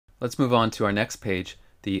Let's move on to our next page,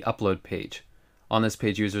 the upload page. On this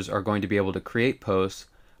page, users are going to be able to create posts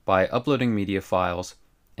by uploading media files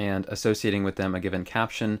and associating with them a given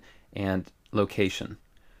caption and location.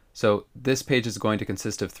 So this page is going to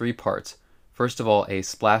consist of three parts. First of all, a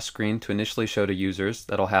splash screen to initially show to users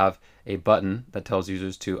that'll have a button that tells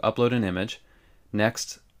users to upload an image.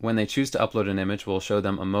 Next, when they choose to upload an image, we'll show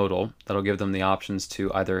them a modal that'll give them the options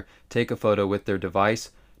to either take a photo with their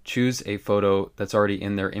device, choose a photo that's already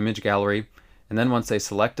in their image gallery, and then once they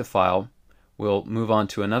select a file, we'll move on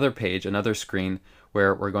to another page, another screen,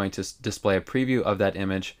 where we're going to display a preview of that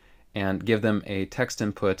image and give them a text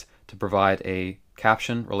input to provide a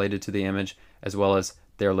caption related to the image as well as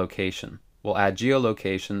their location. We'll add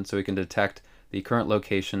geolocation so we can detect the current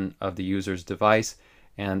location of the user's device,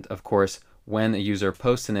 and of course when a user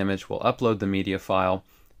posts an image, we'll upload the media file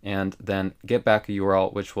and then get back a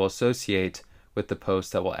URL which will associate with the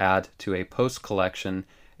post that will add to a post collection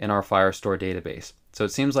in our Firestore database. So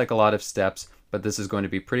it seems like a lot of steps, but this is going to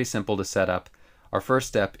be pretty simple to set up. Our first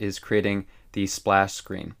step is creating the splash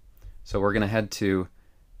screen. So we're going to head to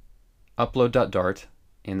upload.dart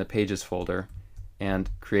in the pages folder and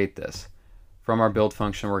create this. From our build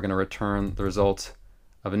function, we're going to return the result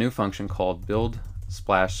of a new function called build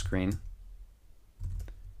splash screen.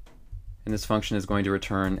 And this function is going to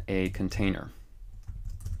return a container.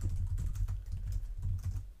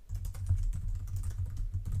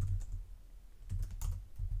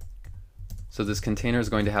 So this container is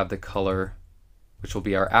going to have the color, which will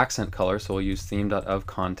be our accent color. So we'll use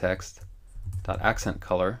theme.ofContext.accent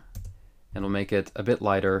color, and we'll make it a bit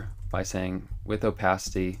lighter by saying with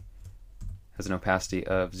opacity, has an opacity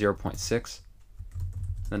of 0.6.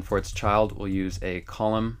 Then for its child, we'll use a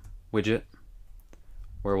column widget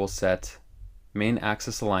where we'll set main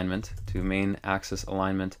axis alignment to main axis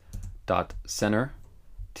alignment dot center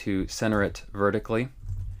to center it vertically.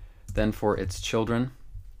 Then for its children,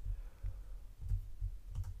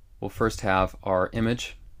 we'll first have our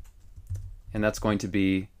image, and that's going to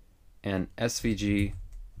be an SVG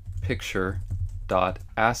picture dot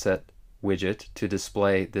asset widget to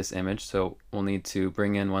display this image. So we'll need to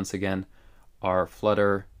bring in once again our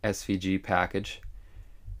Flutter SVG package.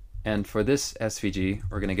 And for this SVG,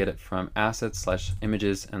 we're going to get it from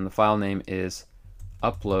assets/images, and the file name is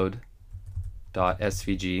upload.svg,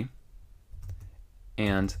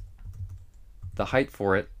 and the height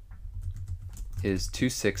for it is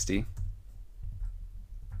 260.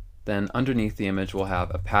 Then underneath the image we'll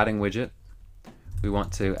have a padding widget. We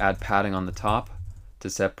want to add padding on the top to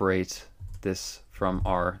separate this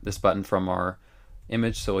button from our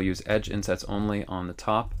image, so we'll use edge insets only on the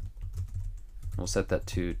top. We'll set that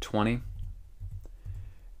to 20.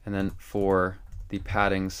 And then for the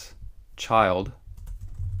padding's child,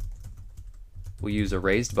 we'll use a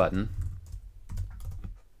raised button,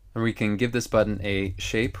 and we can give this button a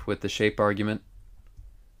shape with the shape argument.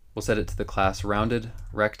 We'll set it to the class rounded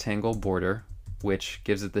rectangle border, which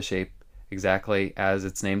gives it the shape exactly as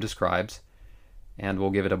its name describes, and we'll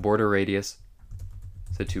give it a border radius,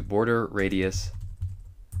 set to border radius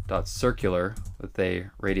dot circular with a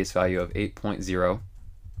radius value of 8.0.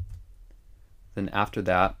 Then after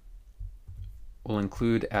that, we'll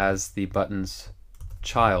include as the button's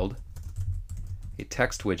child a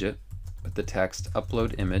text widget with the text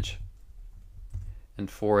upload image,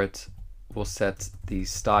 and for it we'll set the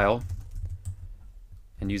style,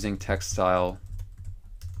 and using text style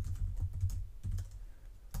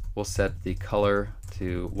we'll set the color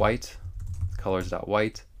to white,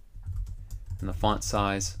 colors.white, and the font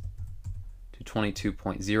size to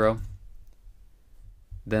 22.0.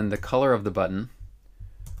 Then the color of the button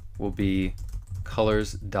will be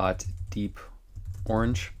colors.deep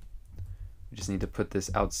orange. We just need to put this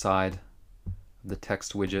outside of the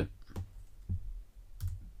text widget.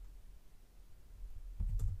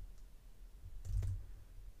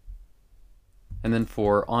 And then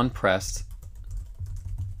for onPressed,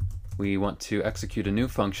 we want to execute a new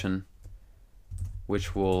function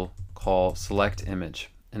which we'll call select image,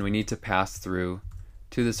 and we need to pass through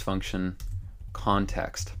to this function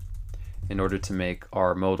context in order to make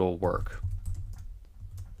our modal work.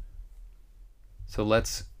 So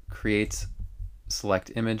let's create select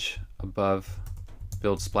image above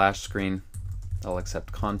build splash screen. I'll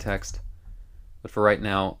accept context, but for right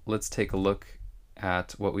now let's take a look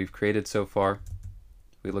at what we've created so far.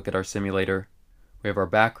 We look at our simulator. We have our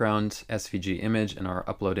background SVG image and our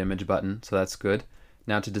upload image button, so that's good.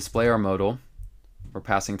 Now to display our modal, we're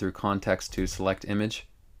passing through context to select image.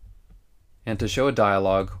 And to show a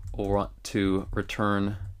dialog, we'll want to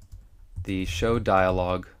return the show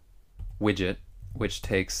dialog widget, which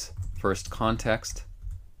takes first context.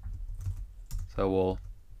 So we'll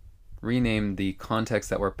rename the context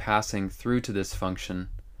that we're passing through to this function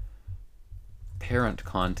parent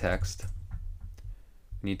context.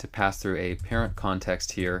 We need to pass through a parent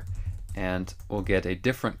context here, and we'll get a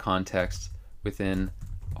different context within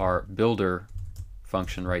our builder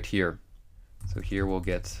function right here. So here we'll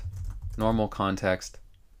get normal context,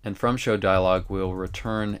 and from show dialog we'll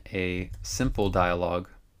return a simple dialog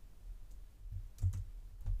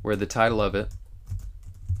where the title of it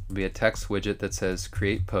will be a text widget that says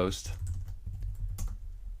create post.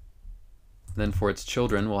 Then for its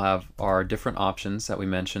children we'll have our different options that we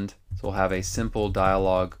mentioned. So we'll have a simple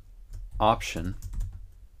dialog option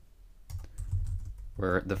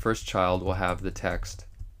where the first child will have the text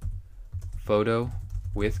photo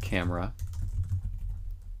with camera.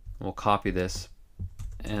 We'll copy this,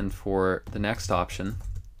 and for the next option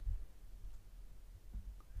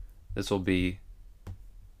this will be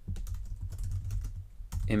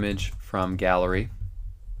image from gallery,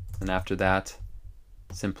 and after that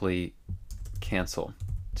simply cancel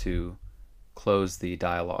to close the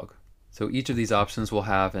dialog. So each of these options will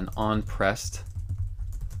have an onPressed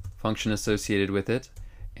function associated with it,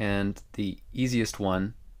 and the easiest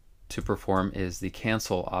one to perform is the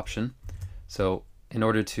cancel option. So in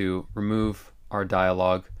order to remove our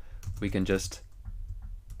dialog, we can just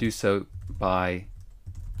do so by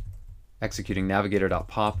executing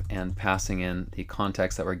navigator.pop and passing in the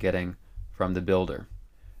context that we're getting from the builder.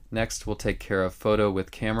 Next, we'll take care of photo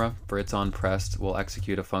with camera. For its onPressed, we'll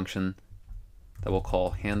execute a function that we'll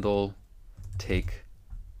call handle take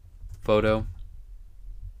photo,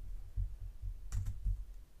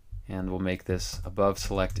 and we'll make this above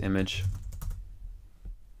select image.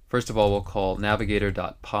 First of all, we'll call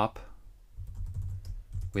navigator.pop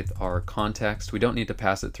with our context. We don't need to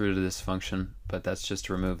pass it through to this function, but that's just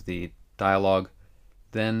to remove the dialog.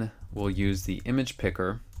 Then we'll use the image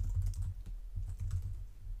picker,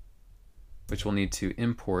 which we'll need to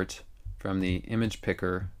import from the image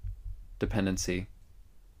picker dependency.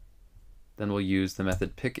 Then we'll use the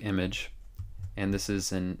method pickImage, and this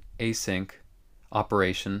is an async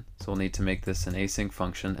operation, so we'll need to make this an async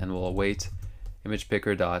function, and we'll await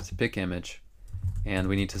imagePicker.pickImage, and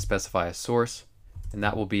we need to specify a source, and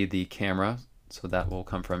that will be the camera, so that will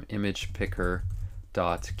come from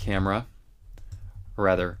imagePicker.camera, or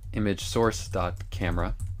rather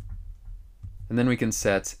imageSource.camera. And then we can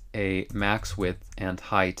set a max width and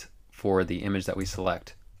height for the image that we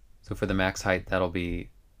select. So for the max height, that'll be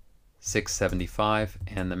 675,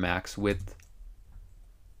 and the max width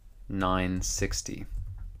 960.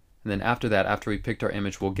 And then after that, after we picked our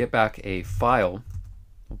image, we'll get back a file.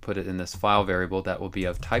 We'll put it in this file variable that will be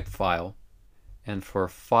of type file. And for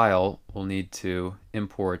file, we'll need to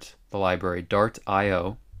import the library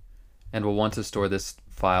Dart.io, and we'll want to store this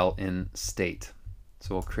file in state.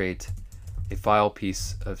 So we'll create a file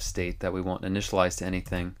piece of state that we won't initialize to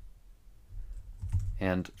anything,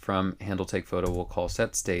 and from handle take photo we'll call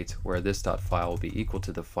set state, where this .file will be equal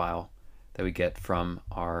to the file that we get from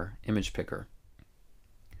our image picker.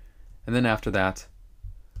 And then after that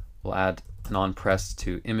we'll add an onPressed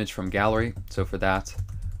to image from gallery. So for that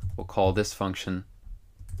we'll call this function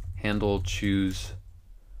handle choose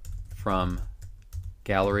from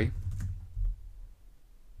gallery.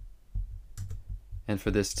 And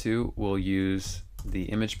for this too, we'll use the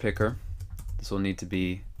image picker. This will need to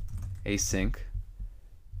be async.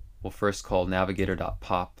 We'll first call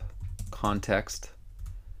navigator.pop context.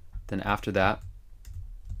 Then after that,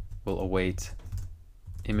 we'll await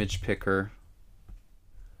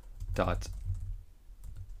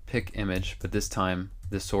imagePicker.pickImage, but this time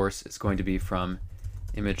the source is going to be from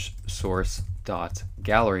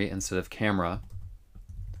imageSource.gallery instead of camera.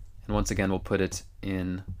 And once again, we'll put it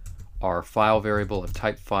in our file variable of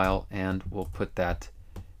type file, and we'll put that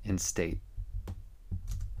in state.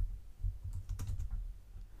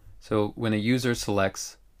 So when a user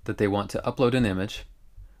selects that they want to upload an image,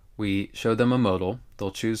 we show them a modal. They'll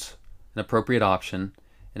choose an appropriate option,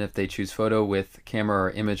 and if they choose photo with camera or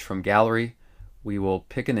image from gallery, we will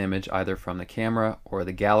pick an image either from the camera or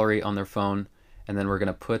the gallery on their phone, and then we're going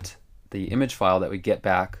to put the image file that we get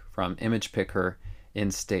back from image picker in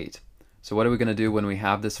state. So what are we going to do when we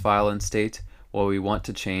have this file in state? Well, we want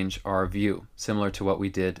to change our view, similar to what we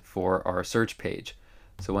did for our search page.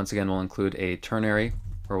 So once again, we'll include a ternary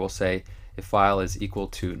where we'll say if file is equal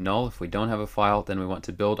to null. If we don't have a file, then we want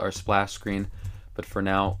to build our splash screen. But for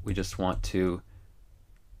now, we just want to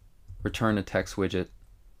return a text widget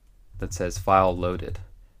that says file loaded.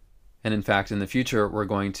 And in fact, in the future, we're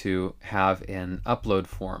going to have an upload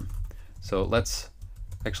form. So let's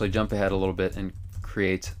actually jump ahead a little bit and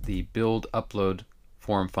create the build upload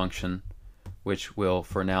form function, which will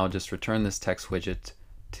for now just return this text widget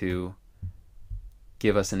to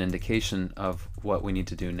give us an indication of what we need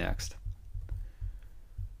to do next.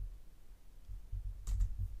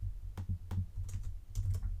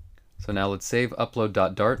 So now let's save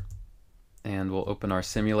upload.dart, and we'll open our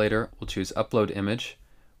simulator. We'll choose upload image.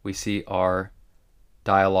 We see our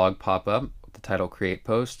dialog pop up with the title create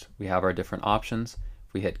post. We have our different options.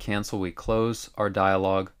 If we hit cancel, we close our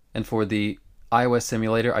dialog. And for the iOS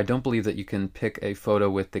simulator, I don't believe that you can pick a photo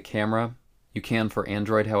with the camera. You can for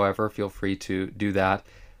Android, however, feel free to do that.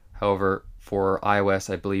 However, for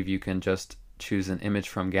iOS, I believe you can just choose an image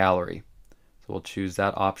from gallery. So we'll choose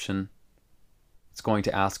that option. It's going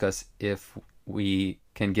to ask us if we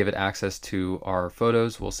can give it access to our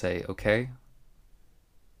photos. We'll say OK.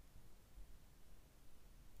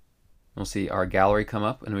 We'll see our gallery come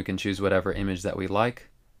up, and we can choose whatever image that we like.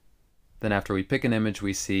 Then after we pick an image,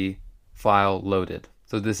 we see file loaded.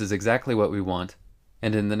 So this is exactly what we want.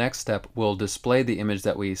 And in the next step, we'll display the image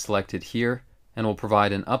that we selected here, and we'll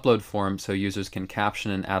provide an upload form so users can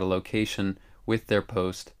caption and add a location with their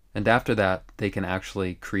post. And after that, they can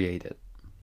actually create it.